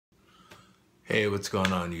Hey, what's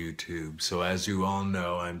going on YouTube? So as you all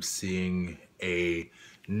know, I'm seeing a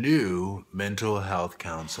new mental health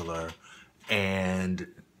counselor and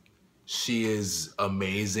she is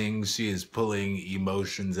amazing. She is pulling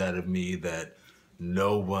emotions out of me that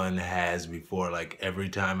no one has before. Like every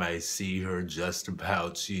time I see her just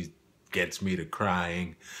about, she gets me to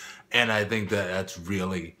crying. And I think that that's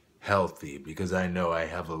really healthy because I know I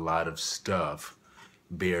have a lot of stuff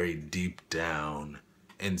buried deep down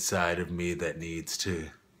inside of me that needs to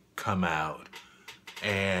come out.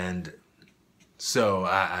 And so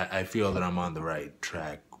I feel that I'm on the right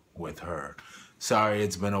track with her. Sorry,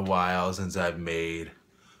 it's been a while since I've made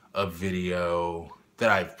a video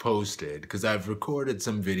that I've posted because I've recorded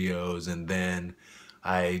some videos and then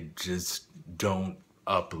I just don't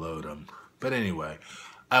upload them. But anyway,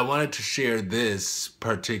 I wanted to share this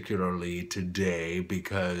particularly today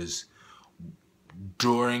because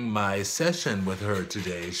during my session with her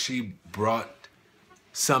today, she brought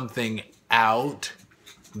something out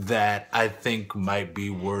that I think might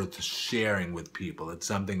be worth sharing with people. It's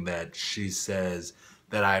something that she says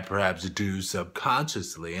that I perhaps do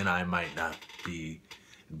subconsciously, and I might not be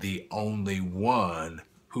the only one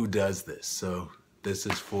who does this. So this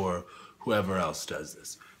is for whoever else does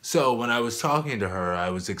this. So when I was talking to her,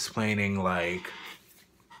 I was explaining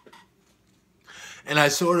and I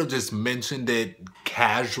sort of just mentioned it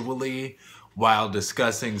casually while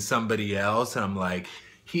discussing somebody else. And I'm like,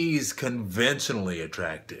 he's conventionally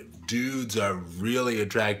attractive. Dudes are really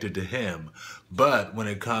attracted to him. But when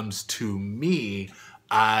it comes to me,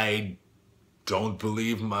 I don't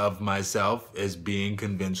believe of myself as being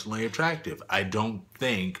conventionally attractive. I don't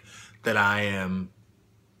think that I am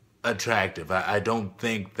attractive. I don't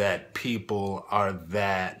think that people are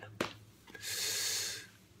that.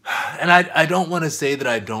 And I don't want to say that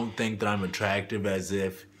I don't think that I'm attractive as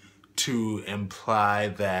if to imply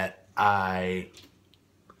that I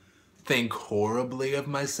think horribly of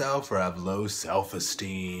myself or have low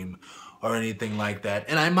self-esteem or anything like that.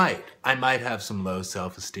 And I might have some low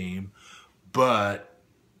self-esteem, but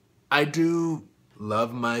I do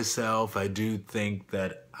love myself. I do think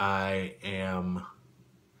that I am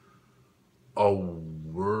a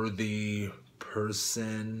worthy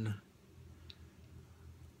person.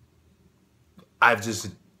 I just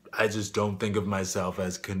don't think of myself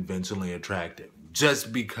as conventionally attractive.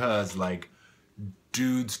 Just because like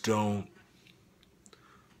dudes don't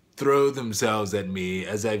throw themselves at me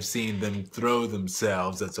as I've seen them throw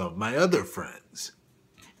themselves at some of my other friends.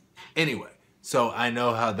 Anyway, so I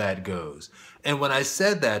know how that goes. And when I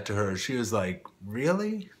said that to her, she was like,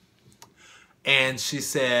 "Really?" And she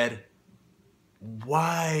said,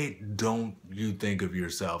 "Why don't you think of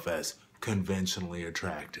yourself as conventionally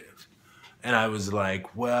attractive?" And I was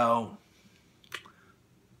like, well,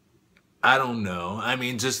 I don't know. I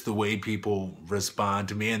mean, just the way people respond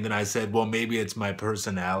to me. And then I said, well, maybe it's my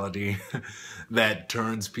personality that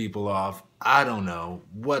turns people off. I don't know,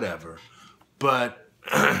 whatever. But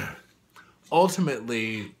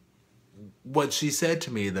ultimately, what she said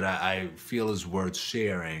to me that I feel is worth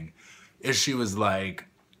sharing is she was like,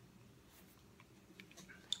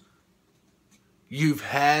 you've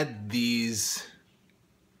had these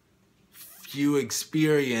few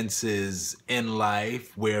experiences in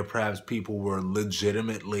life where perhaps people were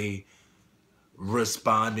legitimately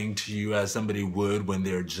responding to you as somebody would when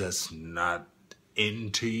they're just not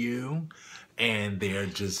into you and they're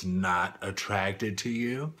just not attracted to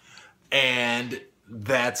you. And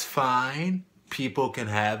that's fine. People can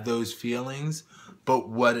have those feelings. But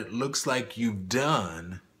what it looks like you've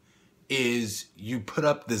done is you put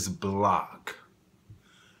up this block.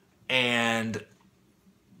 And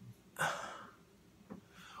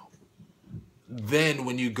then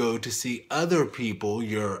when you go to see other people,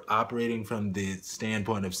 you're operating from the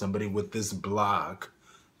standpoint of somebody with this block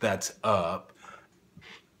that's up.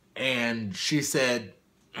 And she said,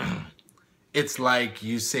 it's like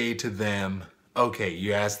you say to them, okay,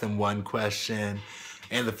 you ask them one question,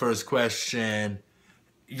 and the first question,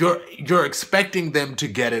 you're expecting them to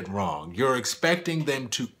get it wrong. You're expecting them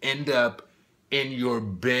to end up in your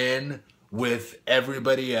bin with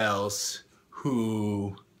everybody else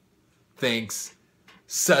who thinks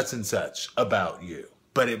such and such about you.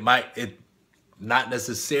 But it not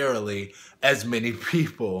necessarily as many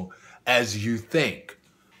people as you think.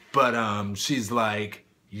 But she's like,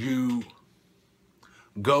 you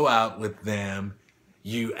go out with them,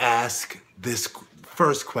 you ask this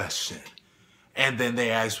first question, and then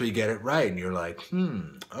they actually get it right. And you're like,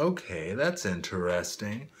 okay, that's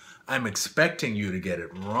interesting. I'm expecting you to get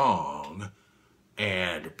it wrong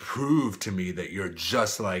and prove to me that you're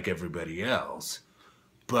just like everybody else.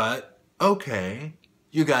 But okay,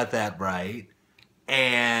 you got that right.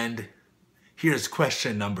 And here's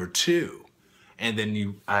question number 2. And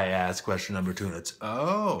then I ask question number 2 and it's,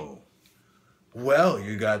 oh, well,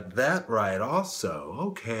 you got that right also.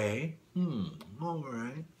 Okay. All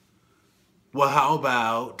right. Well, how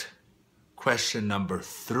about question number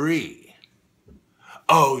 3?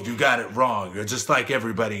 Oh, you got it wrong. You're just like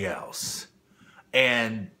everybody else.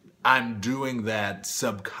 And I'm doing that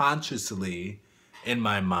subconsciously in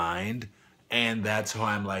my mind. And that's how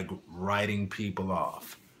I'm like writing people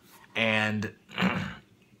off. And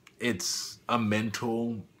it's a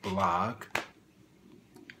mental block.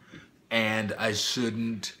 And I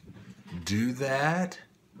shouldn't do that.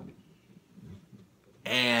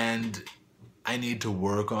 And I need to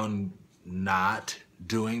work on not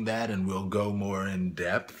doing that, and we'll go more in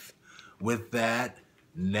depth with that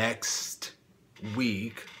next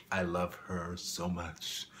week. I love her so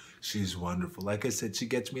much. She's wonderful. Like I said, she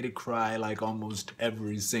gets me to cry like almost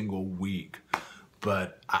every single week,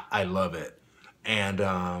 but I love it. And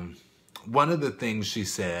one of the things she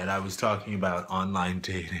said, I was talking about online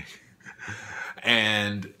dating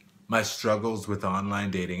and my struggles with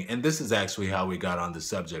online dating. And this is actually how we got on the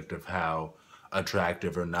subject of how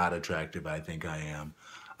attractive or not attractive I think I am.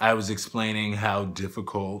 I was explaining how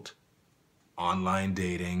difficult online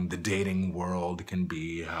dating, the dating world can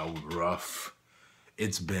be, how rough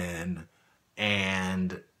it's been.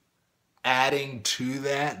 And adding to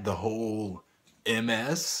that, the whole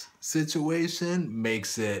MS situation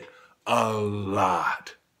makes it a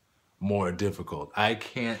lot more difficult. I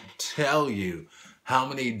can't tell you how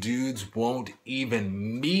many dudes won't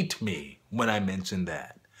even meet me when I mention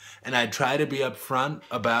that. And I try to be upfront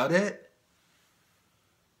about it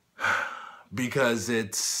because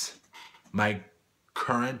it's my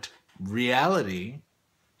current reality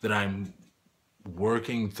that I'm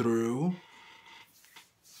working through.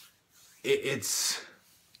 It's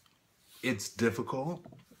difficult.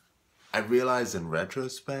 I realize in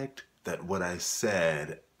retrospect that what I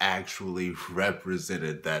said actually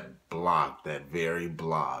represented that block, that very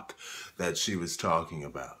block that she was talking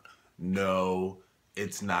about. No,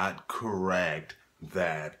 it's not correct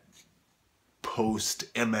that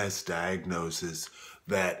post-MS diagnosis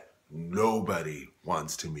that nobody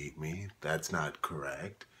wants to meet me. That's not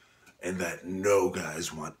correct. And that no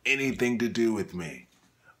guys want anything to do with me.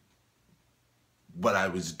 What I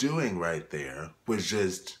was doing right there was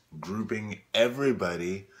just grouping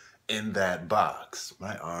everybody in that box.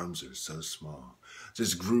 My arms are so small.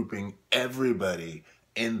 Just grouping everybody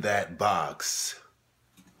in that box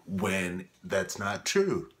when that's not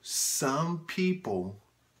true. Some people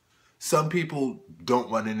don't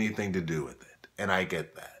want anything to do with it, and I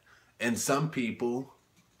get that. And some people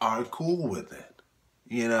are cool with it,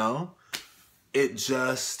 you know? It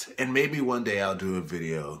just, and maybe one day I'll do a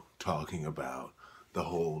video talking about the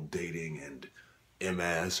whole dating and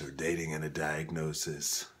MS or dating and a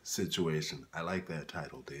diagnosis situation. I like that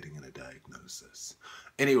title, Dating and a Diagnosis.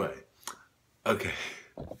 Anyway, okay.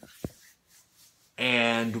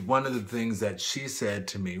 And one of the things that she said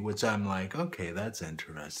to me, which I'm like, okay, that's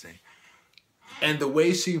interesting. And the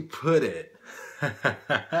way she put it,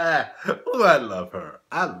 oh, I love her.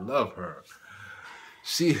 I love her.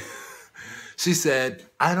 She said,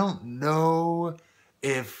 I don't know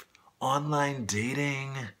if online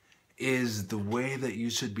dating is the way that you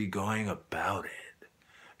should be going about it.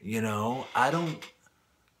 You know, I don't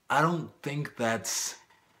think that's,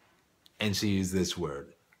 and she used this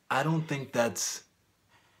word, I don't think that's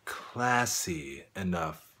classy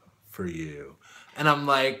enough for you. And I'm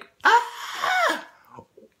like,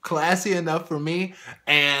 classy enough for me?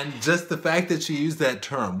 And just the fact that she used that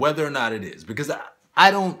term, whether or not it is, because I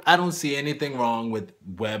don't see anything wrong with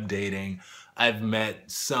web dating. I've met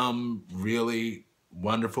some really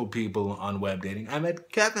wonderful people on web dating. I met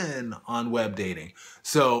Kevin on web dating.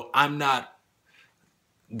 So I'm not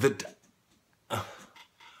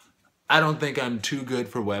I don't think I'm too good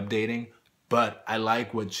for web dating, but I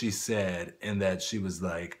like what she said in that she was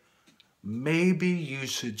like, maybe you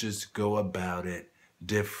should just go about it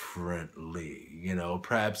differently. You know,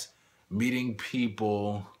 perhaps meeting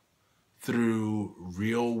people through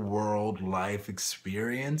real world life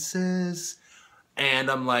experiences.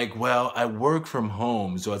 And I'm like, well, I work from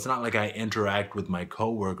home, so it's not like I interact with my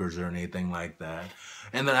coworkers or anything like that.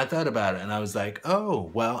 And then I thought about it and I was like,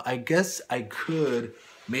 oh, well, I guess I could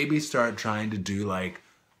maybe start trying to do like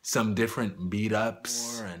some different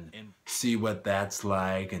meetups and see what that's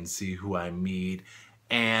like and see who I meet.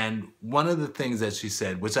 And one of the things that she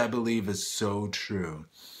said, which I believe is so true,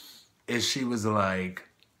 is she was like,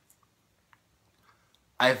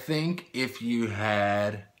 I think if you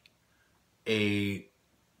had a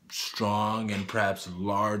strong and perhaps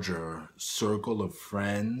larger circle of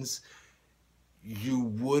friends, you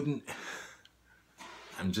wouldn't,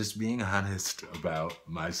 I'm just being honest about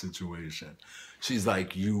my situation. She's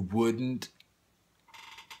like, you wouldn't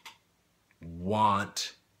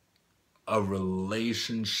want a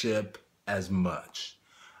relationship as much.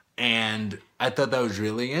 And I thought that was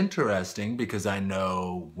really interesting because I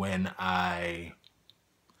know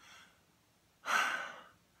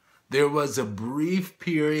there was a brief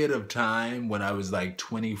period of time when I was like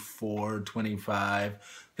 24, 25,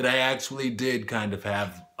 that I actually did kind of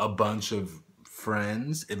have a bunch of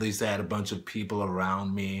friends. At least I had a bunch of people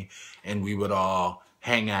around me, and we would all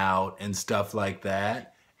hang out and stuff like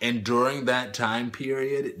that. And during that time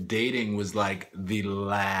period, dating was like the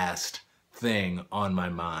last thing on my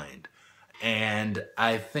mind. And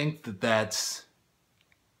I think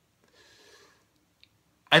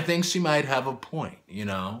I think she might have a point, you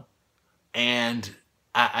know? And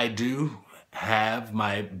I do have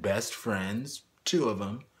my best friends, two of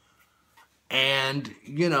them. And,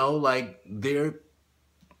 you know, like, they're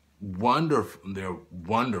wonderful. They're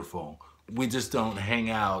wonderful. We just don't hang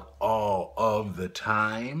out all of the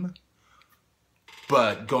time.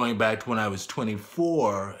 But going back to when I was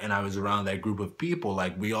 24 and I was around that group of people,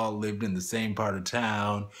 like, we all lived in the same part of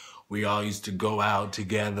town. We all used to go out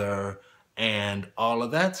together and all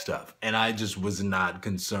of that stuff. And I just was not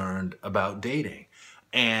concerned about dating.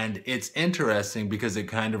 And it's interesting because it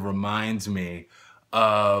kind of reminds me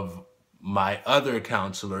of my other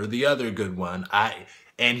counselor, the other good one.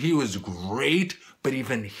 And he was great, but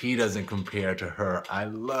even he doesn't compare to her. I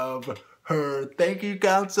love her. Thank you,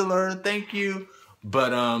 counselor. Thank you.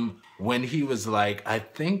 But when he was like, I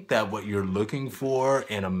think that what you're looking for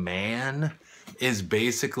in a man is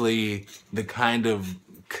basically the kind of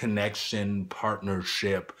connection,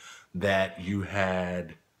 partnership that you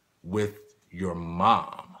had with your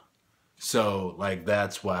mom. So, like,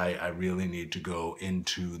 that's why I really need to go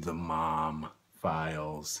into the mom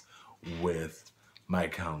files with my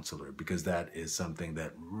counselor, because that is something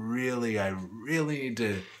that I really need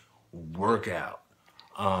to work out.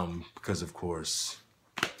 Because of course,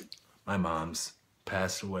 my mom's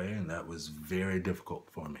passed away, and that was very difficult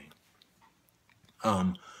for me.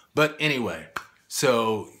 But anyway,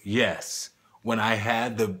 so yes, when I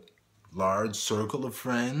had the large circle of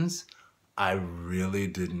friends, I really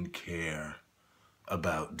didn't care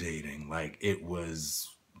about dating. Like, it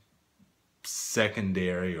was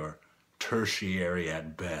secondary or tertiary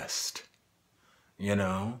at best, you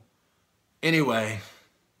know? Anyway,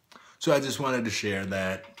 so I just wanted to share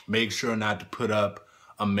that. Make sure not to put up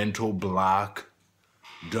a mental block.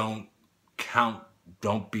 Don't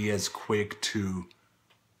be as quick to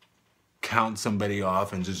count somebody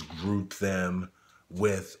off and just group them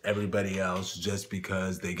with everybody else just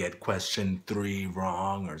because they get question 3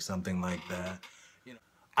 wrong or something like that. You know,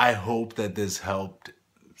 I hope that this helped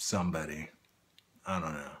somebody. I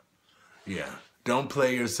don't know. Yeah. Don't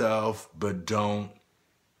play yourself, but don't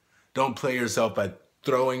play yourself by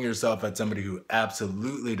throwing yourself at somebody who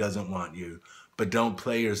absolutely doesn't want you, but don't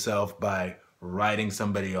play yourself by writing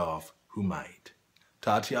somebody off who might.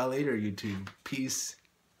 Talk to y'all later, YouTube. Peace.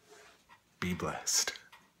 Be blessed.